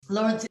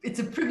Lawrence, it's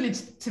a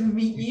privilege to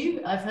meet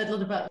you. I've heard a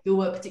lot about your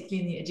work, particularly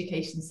in the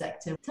education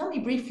sector. Tell me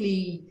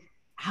briefly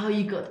how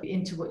you got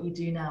into what you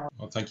do now.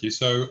 Well, thank you.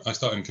 So I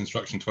started in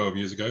construction 12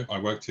 years ago. I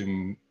worked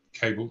in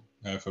cable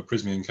for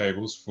Prysmian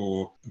Cables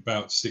for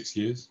about 6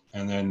 years.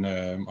 And then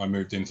I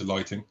moved into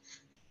lighting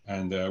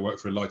and worked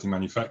for a lighting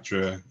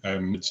manufacturer.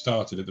 It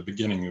started at the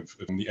beginning of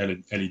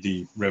the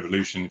LED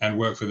revolution and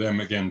worked for them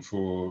again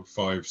for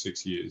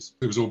 5-6 years.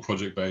 It was all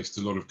project-based,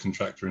 a lot of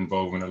contractor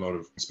involvement, a lot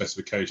of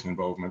specification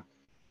involvement.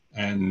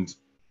 And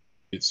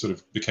it sort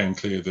of became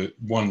clear that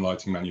one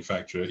lighting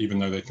manufacturer, even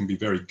though they can be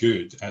very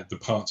good at the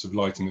parts of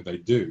lighting that they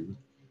do,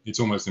 it's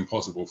almost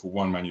impossible for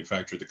one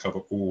manufacturer to cover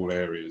all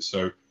areas.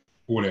 So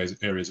all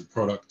areas of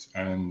product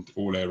and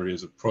all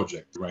areas of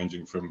project,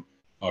 ranging from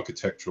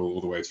architectural all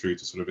the way through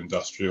to sort of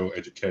industrial,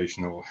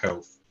 educational,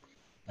 health.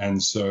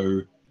 And so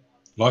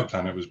Light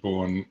Planet was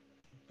born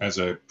as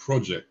a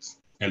project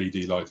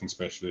LED lighting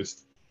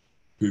specialist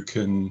who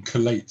can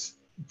collate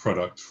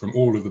product from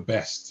all of the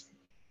best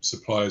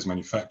suppliers,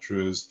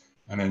 manufacturers,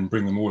 and then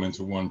bring them all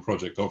into one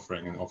project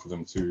offering and offer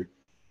them to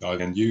the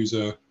end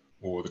user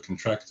or the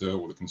contractor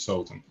or the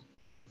consultant.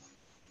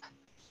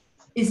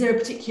 Is there a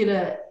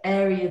particular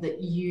area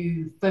that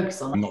you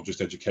focus on? Not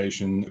just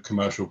education,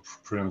 commercial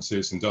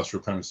premises,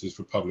 industrial premises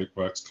for public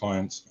works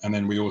clients. And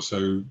then we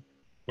also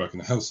work in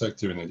the health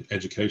sector, in the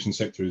education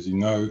sector, as you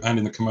know, and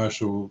in the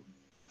commercial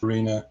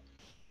arena,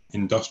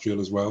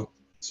 industrial as well.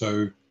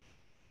 So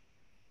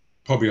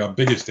probably our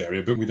biggest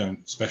area, but we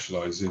don't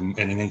specialize in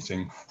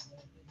anything.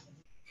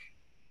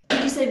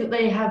 Would you say that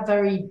they have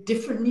very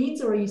different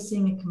needs, or are you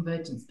seeing a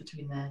convergence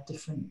between their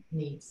different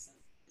needs?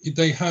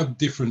 They have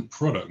different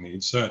product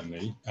needs,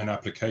 certainly, and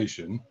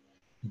application,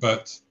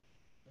 but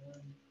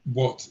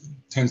what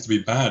tends to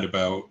be bad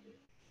about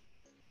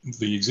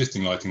the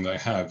existing lighting they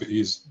have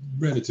is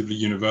relatively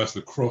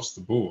universal across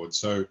the board.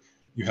 So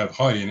you have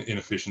highly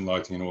inefficient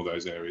lighting in all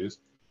those areas.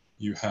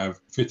 You have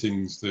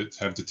fittings that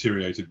have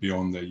deteriorated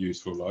beyond their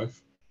useful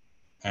life.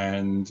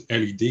 And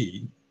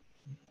LED,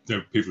 there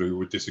are people who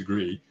would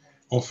disagree,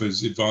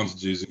 offers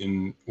advantages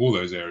in all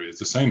those areas,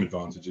 the same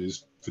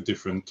advantages for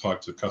different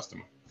types of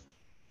customer.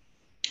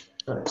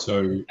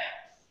 So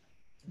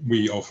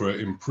we offer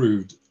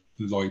improved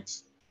light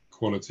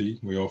quality,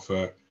 we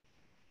offer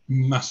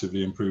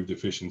massively improved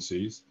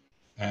efficiencies,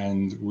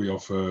 and we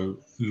offer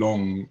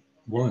long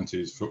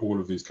warranties for all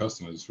of these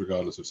customers,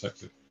 regardless of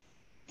sector.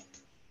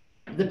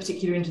 The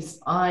particular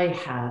interest I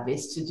have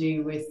is to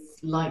do with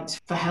light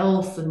for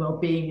health and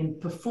well-being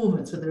and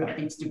performance, whether that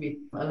be to do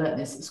with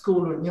alertness at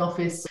school or in the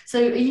office.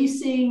 So are you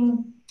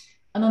seeing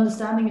an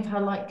understanding of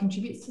how light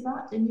contributes to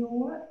that in your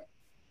work?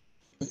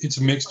 It's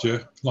a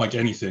mixture, like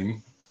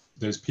anything.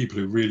 There's people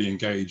who really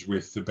engage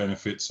with the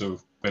benefits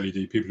of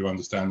LED, people who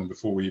understand them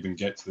before we even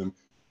get to them,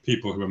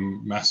 people who are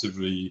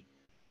massively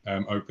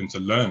open to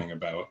learning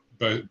about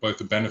both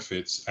the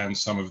benefits and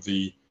some of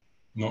the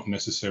not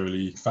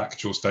necessarily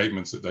factual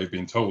statements that they've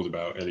been told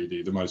about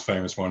LED. The most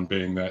famous one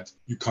being that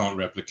you can't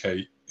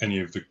replicate any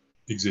of the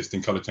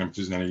existing color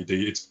temperatures in LED.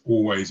 It's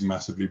always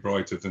massively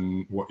brighter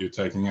than what you're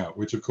taking out,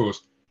 which of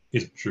course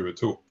isn't true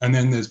at all. And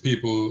then there's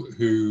people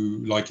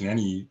who, like in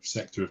any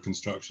sector of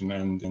construction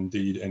and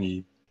indeed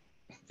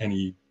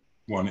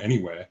anyone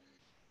anywhere,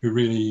 who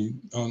really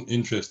aren't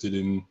interested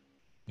in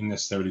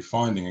necessarily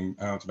finding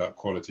out about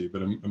quality,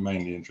 but are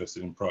mainly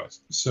interested in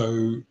price.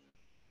 So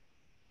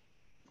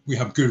we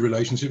have good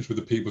relationships with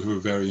the people who are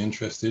very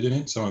interested in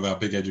it. Some of our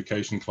big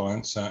education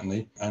clients,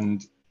 certainly.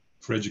 And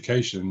for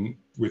education,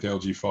 with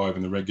LG5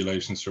 and the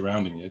regulations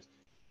surrounding it,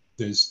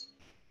 there's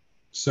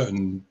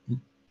certain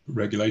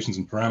regulations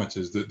and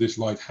parameters that this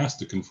light has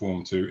to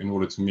conform to in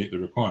order to meet the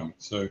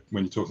requirements. So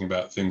when you're talking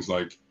about things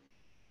like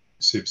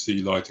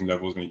CIB-C lighting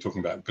levels, when you're talking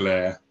about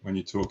glare, when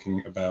you're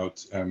talking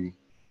about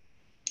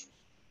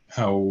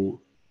how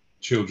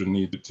children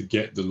need to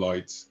get the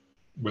light,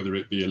 whether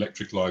it be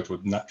electric light or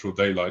natural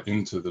daylight,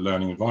 into the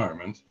learning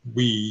environment,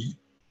 we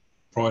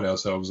pride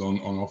ourselves on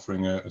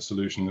offering a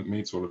solution that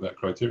meets all of that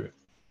criteria.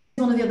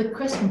 One of the other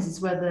questions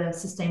is whether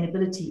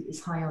sustainability is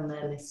high on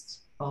their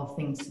list of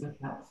things to look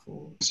out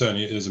for.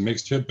 Certainly it is a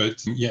mixture,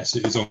 but yes,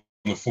 it is on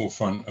the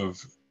forefront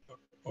of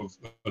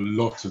a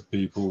lot of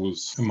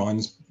people's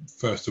minds.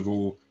 First of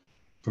all,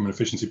 from an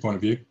efficiency point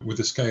of view, with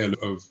the scale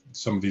of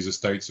some of these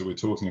estates that we're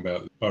talking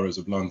about, boroughs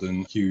of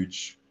London,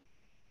 huge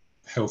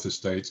health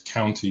estates,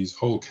 counties,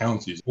 whole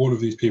counties, all of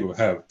these people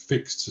have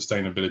fixed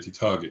sustainability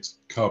targets,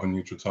 carbon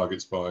neutral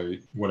targets by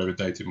whatever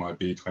date it might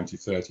be,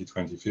 2030,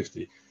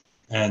 2050.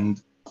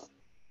 And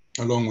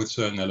along with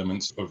certain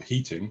elements of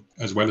heating,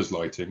 as well as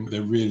lighting,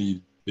 they're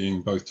really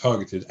being both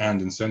targeted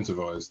and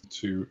incentivized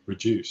to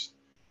reduce.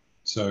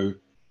 So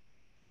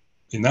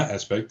in that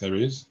aspect, there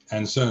is,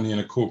 and certainly in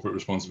a corporate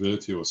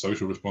responsibility or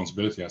social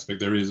responsibility aspect,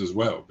 there is as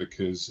well,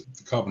 because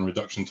the carbon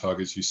reduction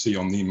targets you see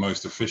on the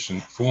most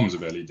efficient forms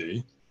of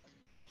LED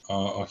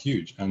are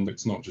huge. And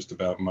it's not just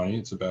about money,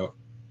 it's about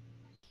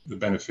the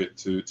benefit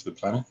to the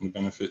planet and the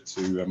benefit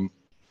to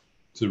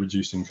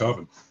reducing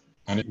carbon.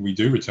 And we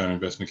do return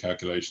investment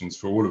calculations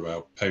for all of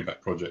our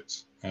payback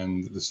projects,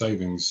 and the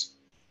savings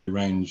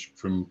range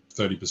from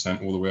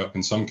 30% all the way up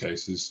in some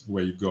cases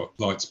where you've got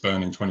lights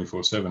burning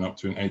 24/7 up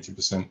to an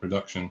 80%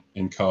 reduction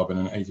in carbon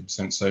and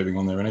 80% saving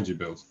on their energy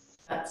bills.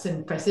 That's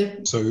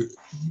impressive. So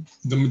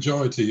the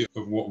majority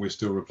of what we're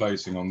still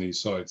replacing on these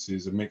sites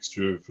is a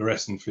mixture of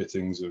fluorescent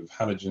fittings, of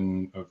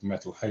halogen, of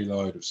metal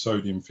halide, of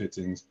sodium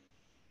fittings.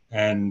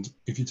 And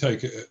if you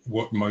take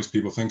what most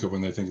people think of when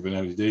they think of an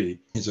LED,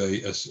 is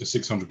a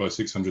 600 by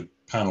 600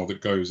 panel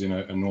that goes in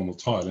a normal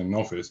tile in an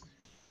office.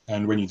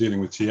 And when you're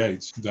dealing with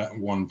T8, that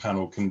one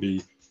panel can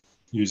be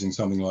using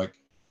something like,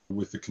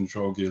 with the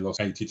control gear loss,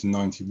 80 to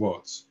 90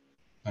 watts.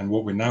 And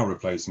what we're now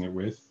replacing it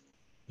with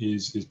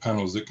is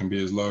panels that can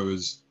be as low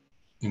as,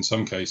 in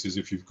some cases,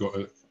 if you've got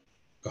a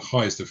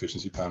highest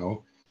efficiency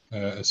panel,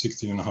 a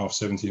 16.5,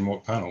 17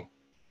 watt panel.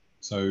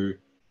 So you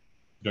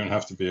don't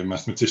have to be a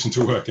mathematician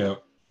to work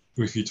out,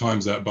 if you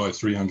times that by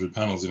 300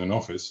 panels in an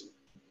office,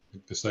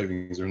 the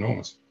savings are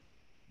enormous.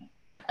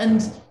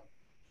 And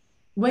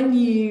when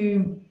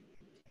you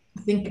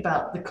think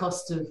about the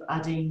cost of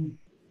adding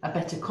a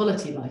better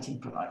quality lighting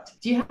product,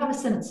 do you have a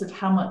sense of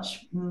how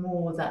much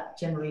more that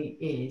generally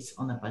is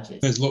on a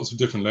budget? There's lots of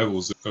different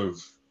levels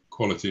of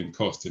quality and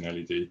cost in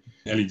LED.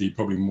 LED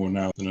probably more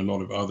now than a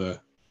lot of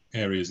other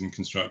areas in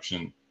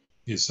construction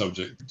is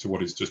subject to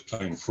what is just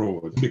plain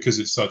fraud. Because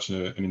it's such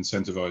an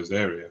incentivized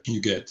area, you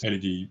get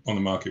LED on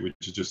the market which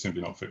is just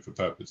simply not fit for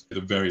purpose at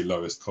the very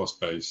lowest cost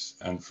base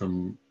and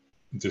from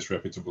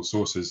disreputable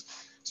sources.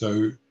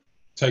 So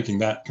taking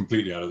that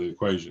completely out of the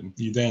equation,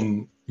 you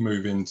then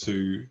move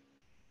into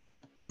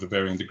the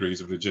varying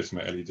degrees of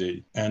legitimate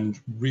LED. And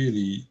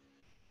really,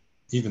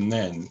 even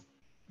then,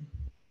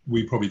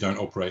 we probably don't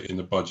operate in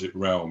the budget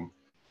realm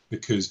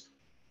because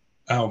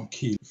our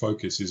key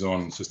focus is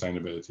on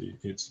sustainability.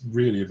 It's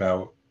really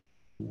about,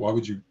 why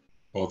would you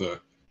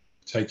bother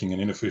taking an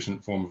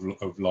inefficient form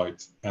of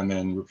light and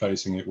then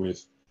replacing it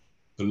with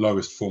the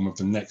lowest form of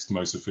the next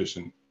most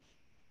efficient?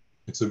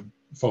 It's a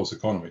false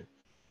economy.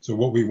 So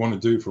what we want to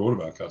do for all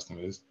of our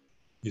customers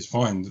is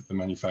find the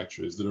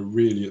manufacturers that are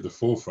really at the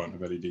forefront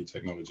of LED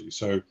technology.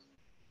 So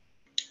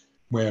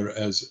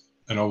whereas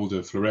an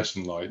older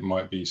fluorescent light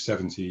might be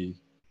 70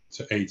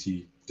 to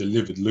 80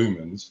 delivered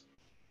lumens,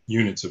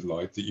 units of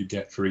light that you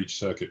get for each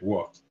circuit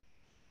watt,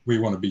 we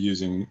want to be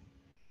using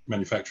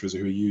manufacturers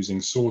who are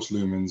using source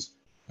lumens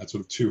at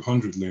sort of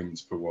 200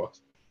 lumens per watt,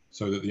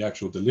 so that the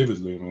actual delivered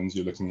lumens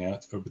you're looking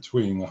at are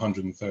between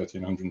 130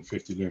 and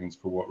 150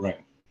 lumens per watt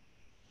range.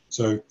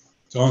 So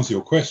to answer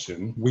your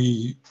question,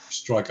 we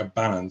strike a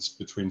balance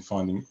between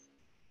finding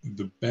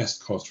the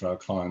best cost for our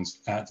clients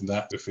at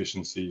that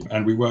efficiency.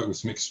 And we work with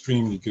some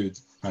extremely good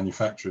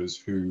manufacturers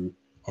who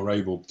are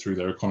able, through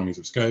their economies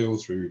of scale,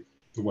 through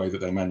the way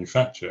that they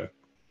manufacture,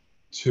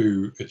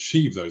 to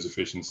achieve those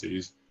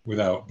efficiencies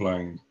without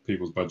blowing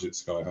people's budgets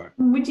sky high.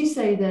 Would you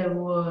say there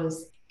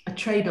was a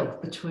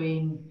trade-off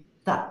between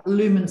that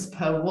lumens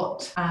per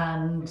watt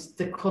and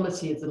the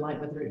quality of the light,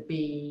 whether it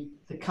be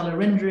the color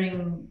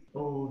rendering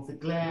or the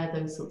glare,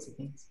 those sorts of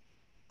things?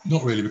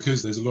 Not really,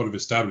 because there's a lot of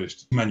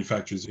established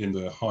manufacturers in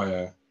the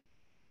higher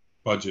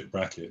budget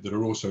bracket that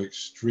are also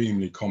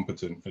extremely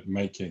competent at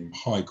making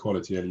high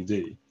quality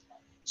LED.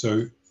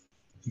 So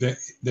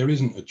there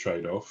isn't a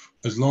trade-off,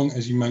 as long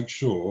as you make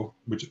sure,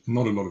 which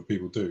not a lot of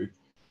people do,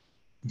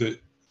 that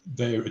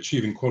they're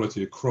achieving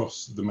quality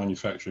across the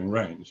manufacturing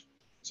range.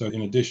 So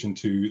in addition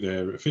to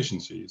their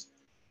efficiencies,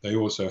 they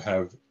also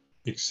have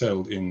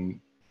excelled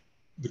in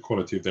the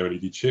quality of their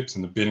LED chips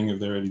and the binning of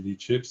their LED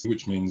chips,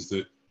 which means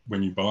that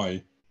when you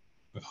buy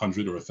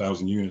 100 or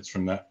 1,000 units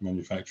from that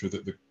manufacturer,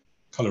 that the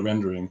color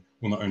rendering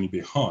will not only be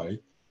high,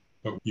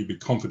 but you'd be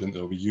confident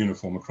they'll be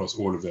uniform across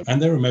all of them.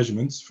 And there are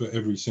measurements for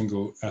every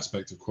single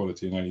aspect of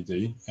quality in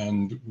LED,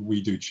 and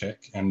we do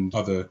check, and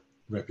other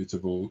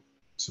reputable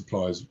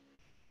suppliers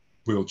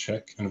will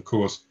check. And of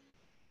course,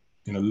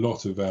 in a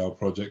lot of our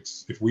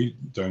projects, if we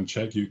don't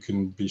check, you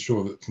can be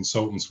sure that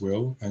consultants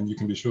will, and you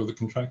can be sure that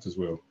contractors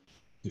will,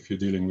 if you're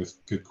dealing with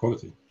good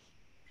quality.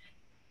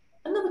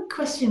 Another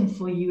question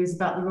for you is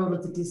about the role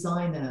of the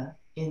designer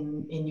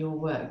in your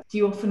work. Do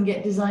you often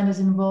get designers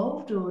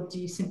involved, or do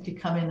you simply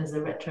come in as a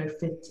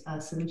retrofit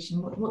solution?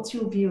 What's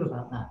your view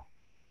about that?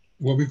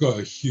 Well, we've got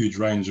a huge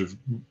range of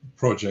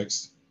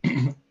projects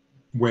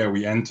where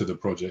we enter the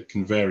project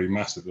can vary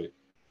massively.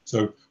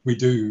 So we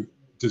do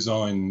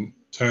design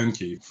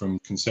turnkey from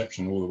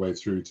conception all the way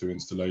through to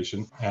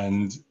installation,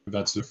 and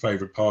that's a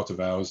favorite part of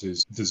ours,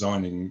 is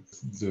designing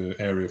the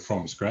area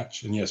from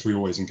scratch. And yes, we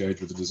always engage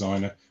with the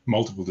designer,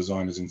 multiple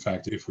designers in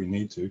fact, if we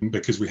need to,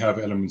 because we have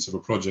elements of a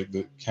project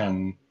that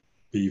can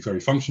be very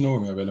functional,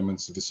 and we have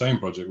elements of the same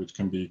project which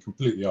can be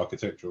completely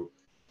architectural,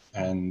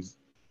 and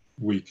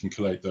we can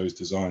collate those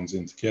designs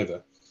in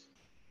together.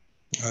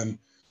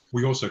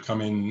 We also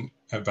come in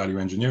at value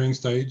engineering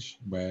stage,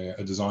 where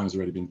a design has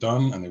already been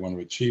done and they want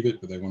to achieve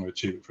it, but they want to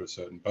achieve it for a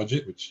certain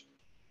budget, which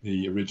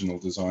the original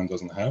design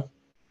doesn't have.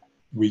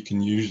 We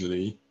can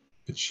usually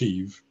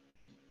achieve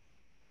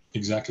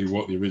exactly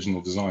what the original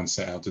design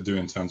set out to do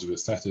in terms of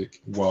aesthetic,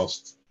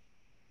 whilst,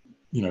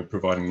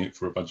 providing it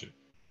for a budget.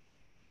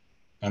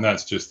 And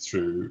that's just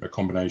through a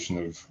combination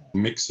of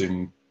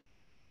mixing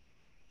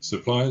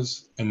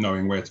suppliers and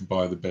knowing where to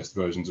buy the best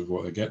versions of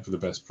what they get for the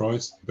best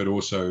price, but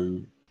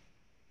also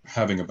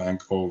having a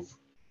bank of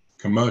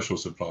commercial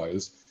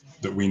suppliers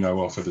that we know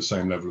offer the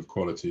same level of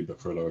quality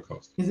but for a lower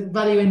cost. Is it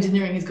value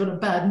engineering has got a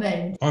bad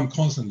name? I'm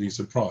constantly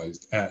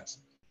surprised at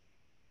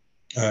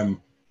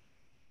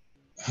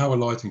how a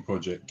lighting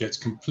project gets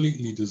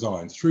completely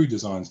designed through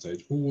design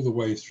stage all the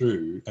way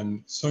through,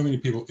 and so many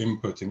people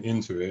inputting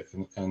into it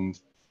and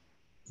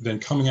then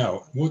coming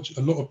out, which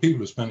a lot of people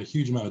have spent a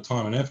huge amount of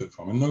time and effort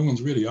from, and no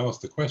one's really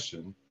asked the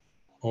question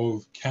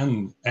of,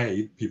 can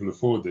A, people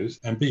afford this,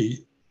 and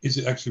B, is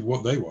it actually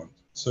what they want?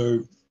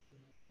 So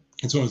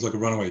it's almost like a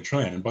runaway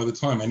train, and by the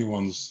time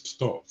anyone's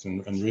stopped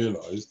and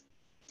realized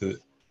that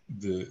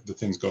the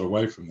things got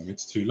away from them,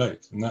 it's too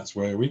late. And that's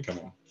where we come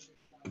in.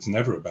 It's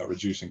never about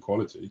reducing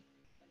quality.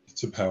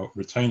 It's about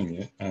retaining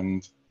it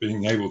and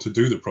being able to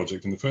do the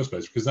project in the first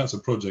place, because that's a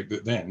project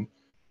that then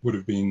would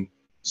have been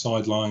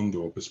sidelined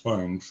or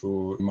postponed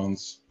for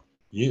months,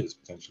 years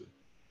potentially.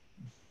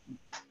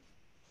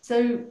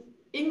 So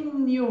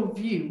in your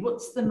view,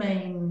 what's the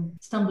main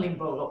stumbling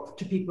block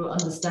to people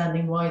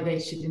understanding why they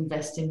should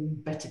invest in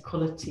better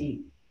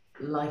quality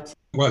lighting?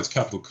 Well, its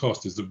capital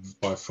cost is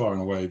by far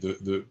and away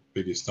the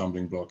biggest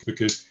stumbling block,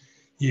 because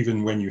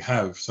even when you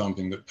have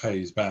something that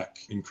pays back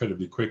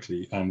incredibly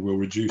quickly and will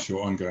reduce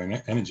your ongoing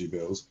energy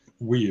bills,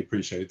 we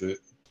appreciate that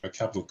a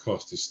capital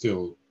cost is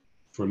still,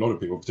 for a lot of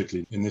people,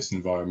 particularly in this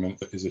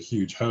environment, is a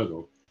huge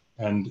hurdle.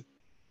 And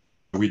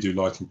we do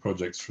lighting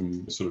projects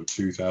from sort of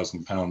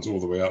 £2,000 all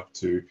the way up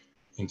to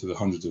into the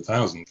hundreds of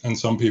thousands. And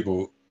some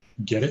people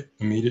get it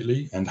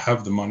immediately and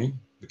have the money,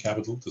 the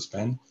capital to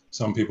spend.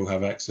 Some people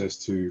have access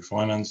to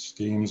finance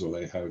schemes, or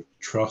they have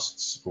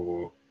trusts,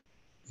 or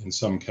in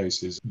some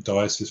cases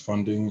diocese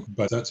funding,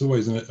 but that's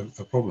always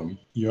a problem.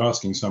 You're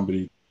asking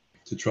somebody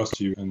to trust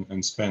you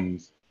and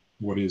spend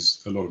what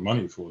is a lot of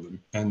money for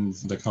them, and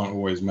they can't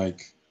always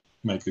make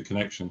the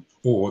connection,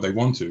 or they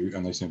want to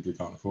and they simply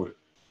can't afford it.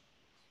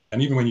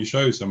 And even when you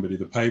show somebody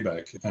the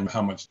payback and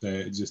how much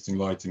their existing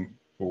lighting,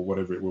 or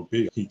whatever it will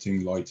be,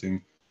 heating,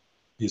 lighting,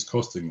 is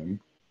costing them,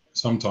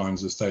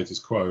 sometimes the status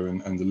quo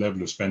and the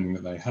level of spending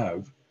that they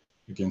have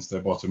against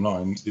their bottom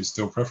line is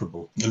still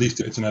preferable. At least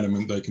it's an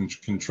element they can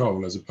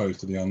control as opposed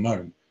to the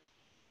unknown.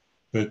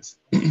 But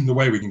the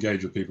way we can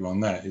engage with people on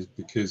that is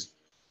because,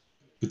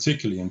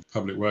 particularly in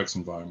public works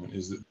environment,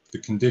 is that the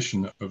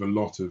condition of a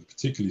lot of,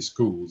 particularly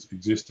schools,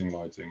 existing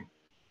lighting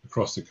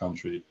across the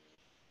country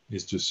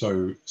is just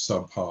so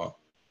subpar,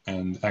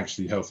 and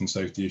actually health and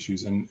safety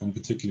issues and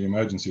particularly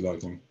emergency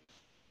lighting.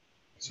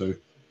 So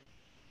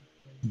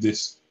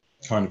this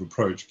kind of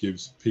approach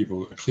gives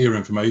people clear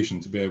information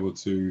to be able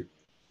to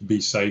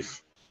be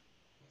safe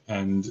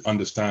and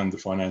understand the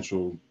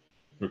financial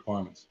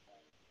requirements.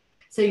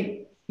 So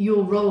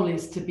your role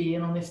is to be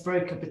an honest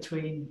broker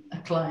between a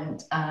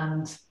client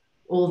and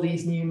all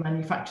these new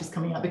manufacturers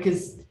coming out,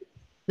 because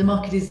the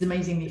market is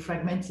amazingly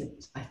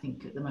fragmented, I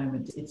think, at the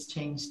moment. It's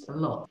changed a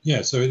lot.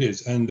 Yeah, so it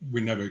is. And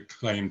we never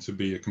claim to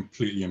be a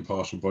completely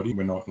impartial body.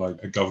 We're not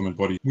like a government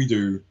body. We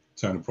do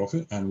turn a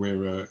profit, and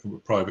we're a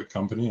private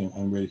company,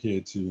 and we're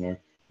here to,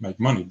 make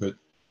money. But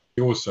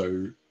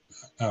also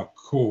our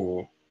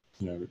core,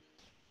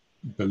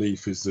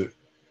 belief is that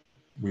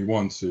we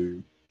want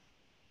to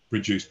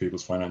reduce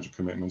people's financial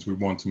commitments. We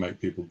want to make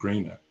people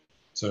greener.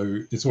 So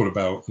it's all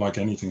about, like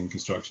anything in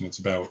construction, it's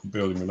about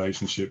building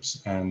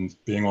relationships and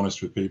being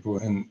honest with people.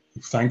 And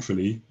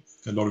thankfully,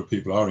 a lot of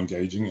people are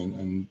engaging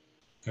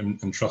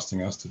and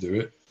trusting us to do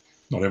it.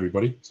 Not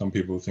everybody. Some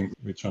people think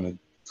we're trying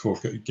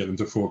to get them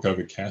to fork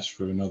over cash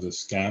for another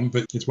scam,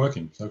 but it's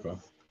working so far.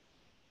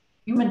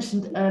 You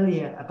mentioned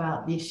earlier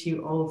about the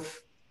issue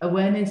of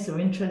awareness or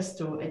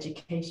interest or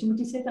education. Would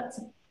you say that's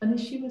an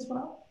issue as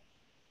well?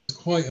 There's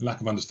quite a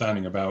lack of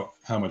understanding about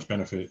how much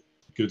benefit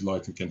good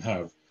lighting can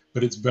have.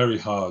 But it's very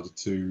hard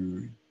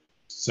to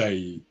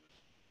say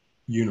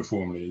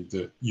uniformly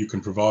that you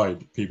can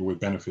provide people with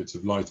benefits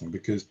of lighting,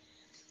 because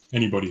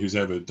anybody who's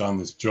ever done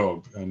this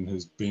job and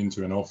has been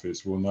to an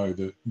office will know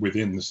that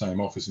within the same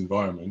office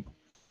environment,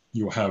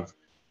 you'll have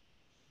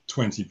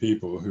 20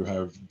 people who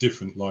have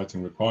different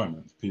lighting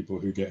requirements. People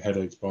who get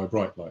headaches by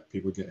bright light,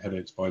 people who get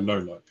headaches by low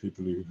light,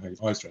 people who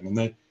have eye strain. And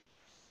they,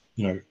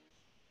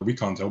 we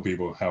can't tell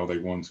people how they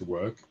want to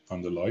work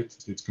under light.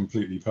 It's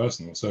completely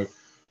personal. So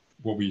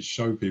what we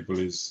show people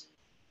is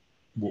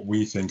what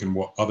we think and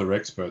what other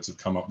experts have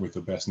come up with, the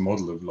best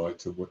model of light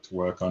to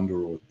work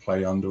under or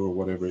play under or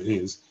whatever it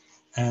is.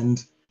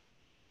 And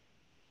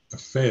a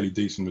fairly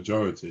decent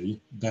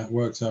majority, that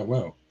works out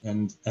well.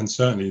 And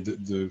certainly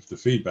the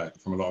feedback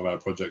from a lot of our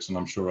projects, and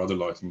I'm sure other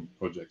lighting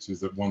projects, is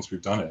that once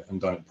we've done it and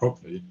done it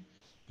properly,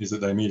 is that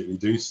they immediately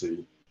do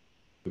see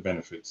the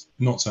benefits.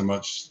 Not so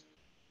much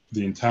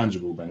the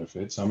intangible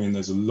benefits. I mean,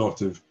 there's a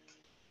lot of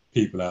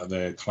people out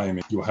there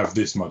claiming you'll have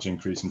this much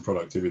increase in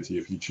productivity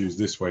if you choose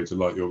this way to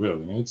light your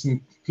building. And it's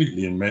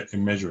completely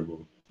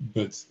immeasurable,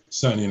 but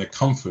certainly in a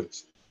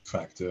comfort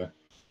factor,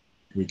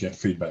 we get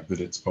feedback that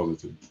it's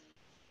positive.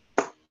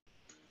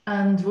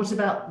 And what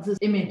about the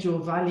image or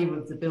value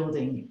of the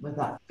building with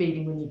that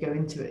feeling when you go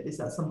into it? Is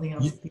that something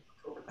else that people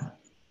talk about?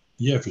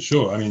 Yeah, for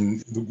sure. I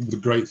mean, the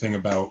great thing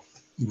about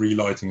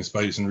relighting a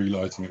space and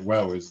relighting it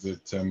well is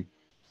that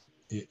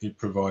it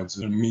provides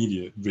an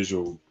immediate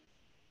visual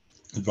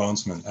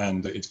advancement,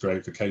 and it's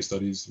great for case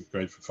studies, it's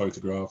great for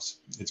photographs,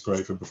 it's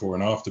great for before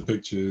and after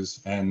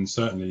pictures, and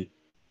certainly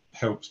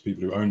helps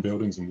people who own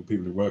buildings and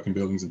people who work in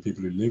buildings and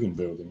people who live in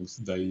buildings.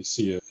 They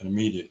see an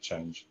immediate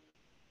change.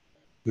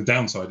 The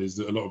downside is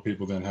that a lot of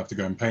people then have to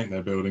go and paint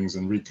their buildings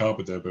and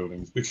recarpet their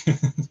buildings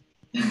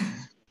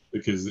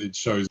because it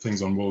shows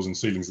things on walls and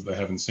ceilings that they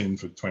haven't seen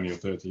for 20 or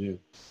 30 years.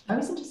 I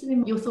was interested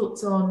in your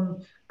thoughts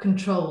on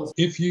controls.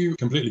 If you're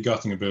completely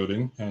gutting a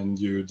building and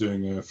you're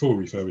doing a full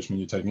refurbishment,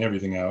 you're taking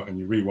everything out and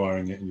you're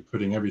rewiring it and you're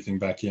putting everything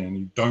back in and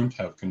you don't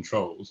have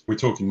controls, we're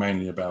talking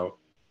mainly about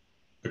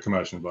a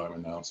commercial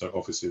environment now, so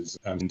offices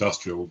and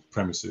industrial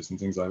premises and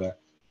things like that,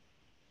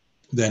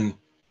 then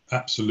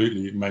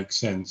absolutely it makes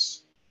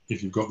sense,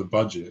 if you've got the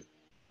budget,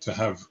 to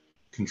have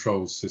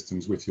control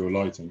systems with your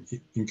lighting,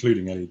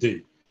 including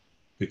LED,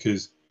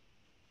 because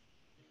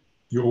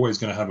you're always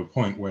going to have a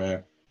point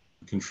where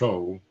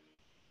control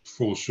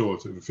falls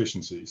short of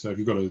efficiency. So if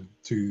you've got a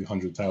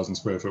 200,000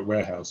 square foot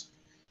warehouse,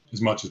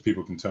 as much as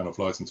people can turn off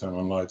lights and turn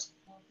on lights,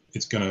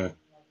 it's going to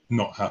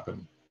not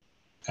happen.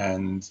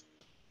 And,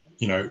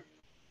 you know,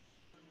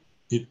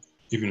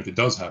 even if it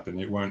does happen,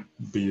 it won't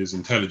be as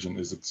intelligent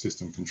as the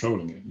system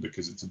controlling it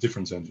because it's a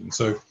difference engine.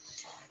 So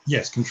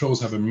yes,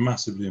 controls have a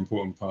massively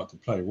important part to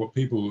play. What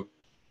people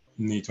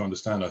need to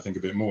understand, I think, a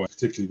bit more,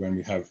 particularly when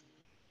we have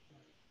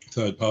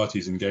third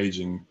parties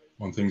engaging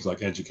on things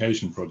like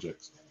education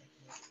projects,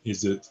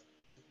 is that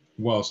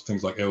whilst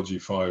things like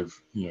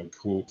LG5,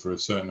 call for a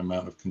certain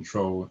amount of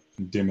control,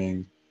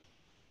 dimming,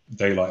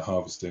 daylight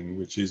harvesting,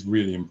 which is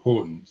really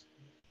important,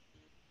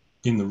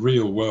 in the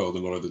real world, a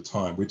lot of the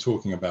time, we're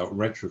talking about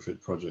retrofit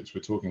projects,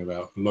 we're talking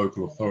about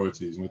local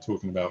authorities, and we're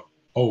talking about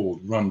old,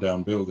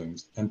 rundown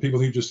buildings, and people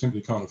who just simply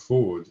can't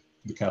afford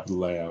the capital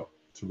layout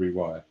to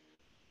rewire.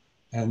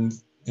 And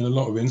in a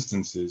lot of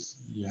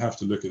instances, you have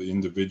to look at the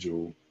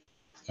individual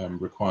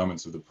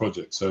requirements of the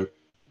project. So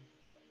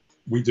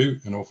we do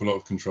an awful lot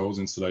of controls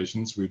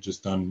installations. We've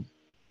just done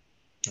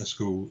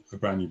a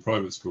brand new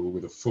private school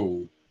with a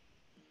full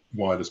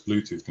wireless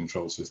Bluetooth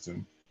control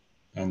system.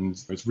 And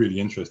it's really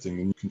interesting,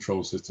 the new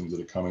control systems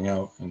that are coming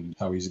out and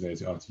how easy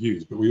they are to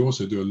use. But we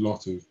also do a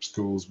lot of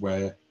schools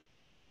where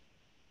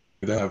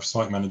they have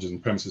site managers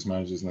and premises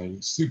managers, and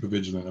they're super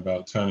vigilant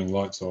about turning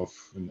lights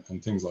off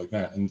and things like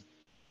that. And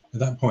at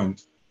that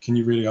point, can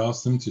you really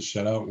ask them to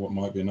shell out what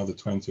might be another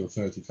 20 or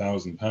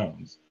 30,000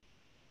 pounds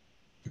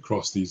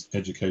across these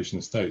education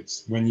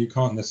estates when you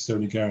can't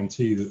necessarily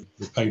guarantee that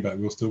the payback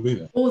will still be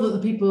there? Or that the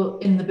people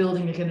in the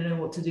building are going to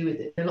know what to do with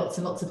it. There are lots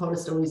and lots of horror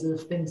stories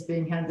of things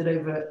being handed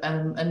over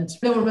and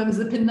no one remembers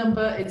the PIN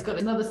number. It's got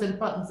another set of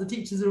buttons. The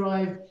teachers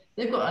arrive,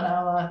 they've got an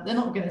hour. They're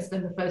not going to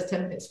spend the first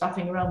 10 minutes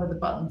faffing around with the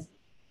buttons.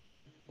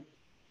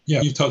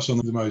 Yeah, you've touched on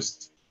the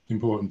most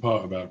important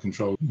part about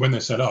control. When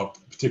they're set up,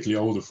 particularly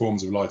older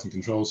forms of lighting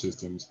control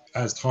systems,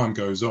 as time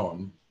goes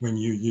on, when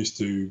you used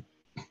to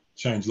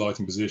change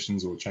lighting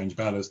positions or change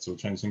ballasts or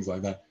change things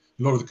like that,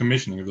 a lot of the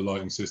commissioning of the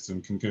lighting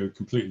system can go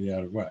completely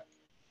out of whack.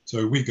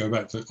 So we go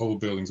back to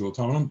old buildings all the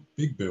time, on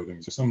big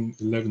buildings, some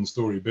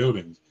 11-story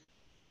buildings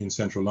in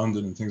central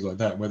London and things like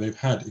that, where they've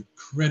had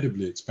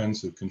incredibly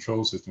expensive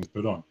control systems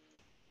put on.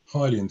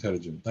 Highly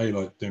intelligent,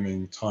 daylight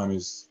dimming,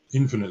 timers,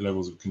 infinite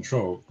levels of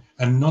control,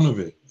 and none of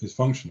it is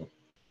functional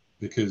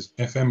because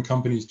FM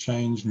companies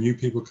change, new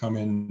people come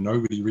in,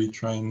 nobody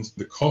retrains.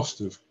 The cost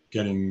of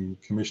getting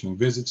commissioning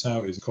visits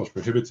out is cost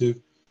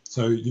prohibitive.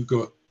 So you've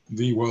got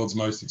the world's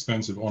most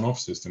expensive on-off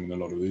system in a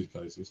lot of these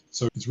places.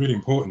 So it's really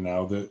important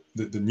now that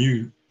the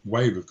new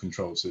wave of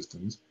control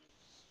systems,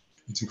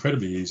 it's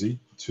incredibly easy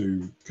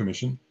to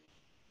commission.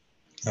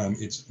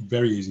 It's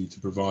very easy to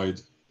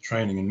provide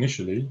training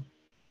initially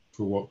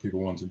for what people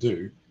want to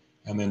do,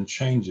 and then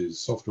changes,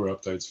 software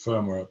updates,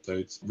 firmware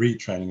updates,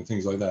 retraining and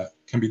things like that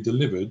can be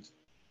delivered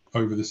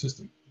over the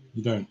system.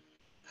 You don't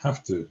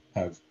have to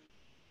have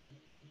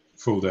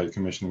full day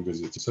commissioning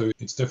visits. So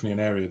it's definitely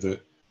an area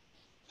that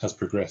has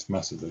progressed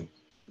massively.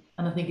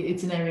 And I think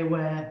it's an area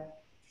where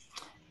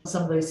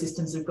some of those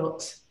systems have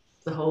got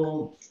the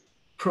whole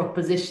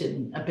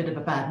proposition a bit of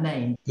a bad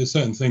name. There's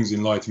certain things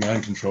in lighting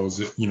and controls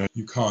that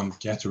you can't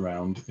get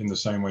around in the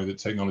same way that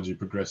technology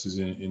progresses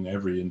in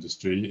every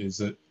industry, is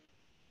that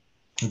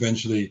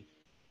eventually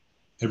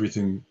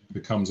everything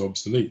becomes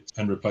obsolete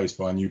and replaced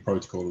by a new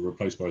protocol or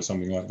replaced by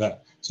something like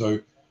that.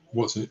 So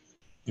what's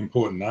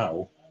important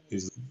now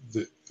is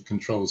that the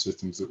control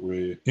systems that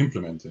we're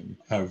implementing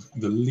have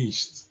the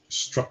least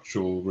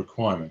structural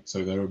requirement.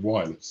 So they're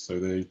wireless, so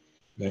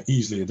they're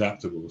easily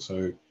adaptable.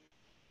 So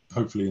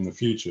hopefully in the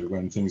future,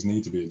 when things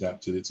need to be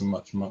adapted, it's a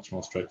much, much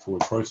more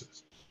straightforward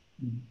process.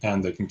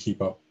 And they can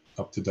keep up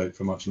to date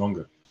for much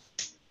longer.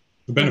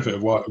 The benefit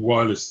of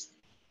wireless,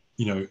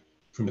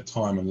 from a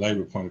time and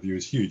labor point of view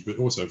is huge, but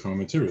also from a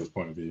materials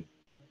point of view,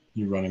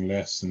 you're running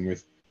less, and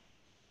with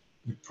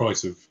the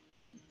price of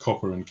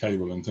copper and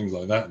cable and things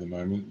like that at the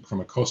moment.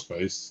 From a cost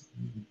base,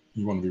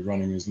 you want to be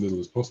running as little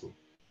as possible.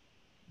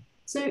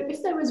 So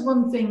if there was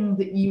one thing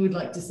that you would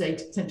like to say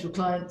to potential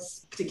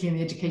clients, particularly in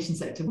the education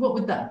sector, what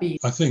would that be?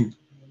 I think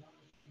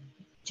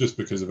just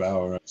because of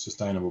our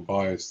sustainable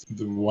bias,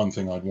 the one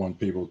thing I'd want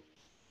people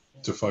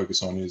to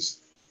focus on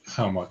is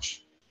how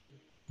much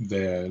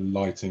their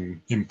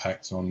lighting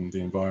impacts on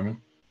the environment.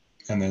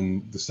 And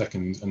then the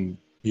second and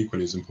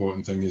equally as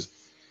important thing is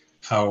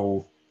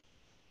how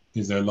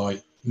is their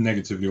light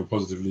negatively or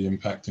positively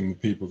impacting the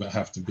people that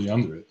have to be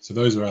under it. So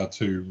those are our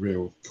two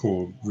real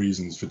core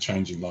reasons for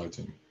changing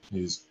lighting,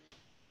 is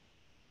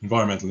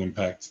environmental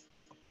impact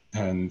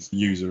and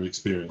user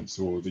experience,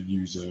 or the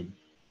user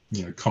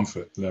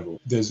comfort level.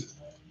 There's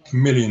a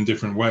million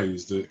different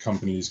ways that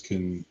companies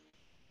can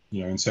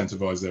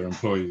incentivize their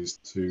employees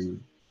to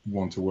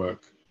want to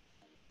work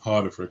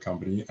harder for a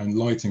company, and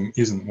lighting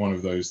isn't one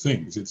of those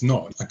things. It's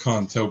not. I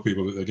can't tell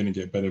people that they're going to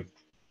get better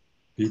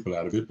people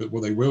out of it, but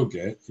what they will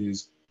get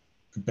is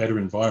a better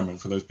environment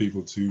for those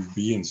people to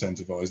be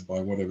incentivized by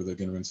whatever they're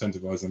going to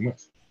incentivize them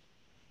with.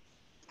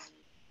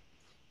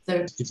 So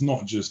it's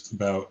not just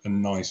about a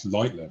nice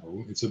light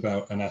level, it's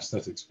about an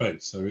aesthetic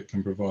space, so it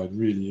can provide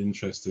really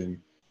interesting,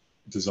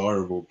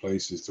 desirable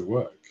places to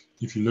work.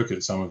 If you look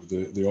at some of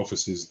the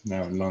offices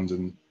now in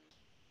London,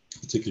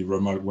 particularly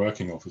remote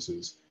working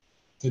offices,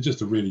 they're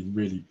just a really,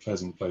 really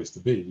pleasant place to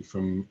be,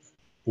 from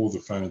all the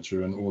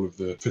furniture and all of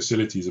the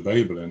facilities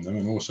available in them,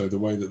 and also the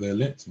way that they're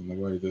lit and the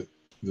way that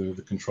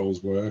the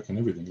controls work and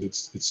everything.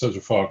 It's such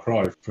a far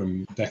cry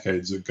from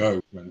decades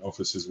ago when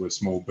offices were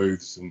small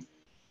booths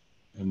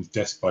and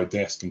desk by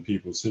desk and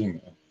people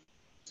sitting there.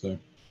 So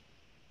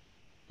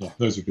yeah,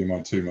 those would be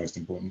my two most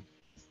important.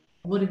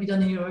 What have you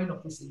done in your own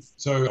offices?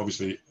 So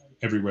obviously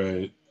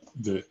everywhere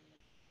that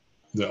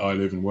I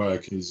live and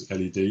work is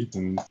LED,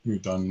 and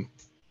we've done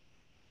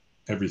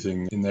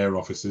everything in their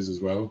offices as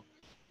well.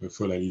 We're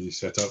full LED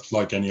setups,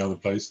 like any other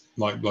place,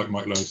 like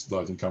Mike Lowe's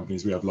lighting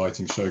companies. We have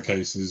lighting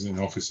showcases in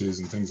offices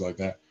and things like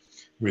that,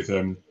 with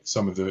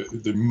some of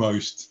the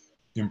most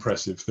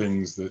impressive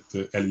things that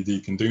the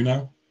LED can do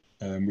now,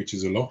 which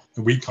is a lot.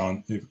 We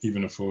can't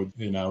even afford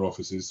in our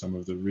offices some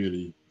of the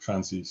really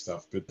fancy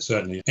stuff, but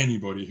certainly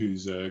anybody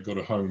who's got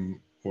a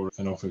home or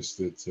an office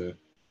that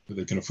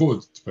they can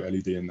afford to put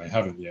LED in, they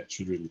haven't yet,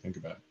 should really think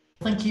about it.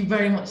 Thank you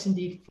very much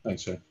indeed.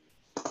 Thanks, Shane.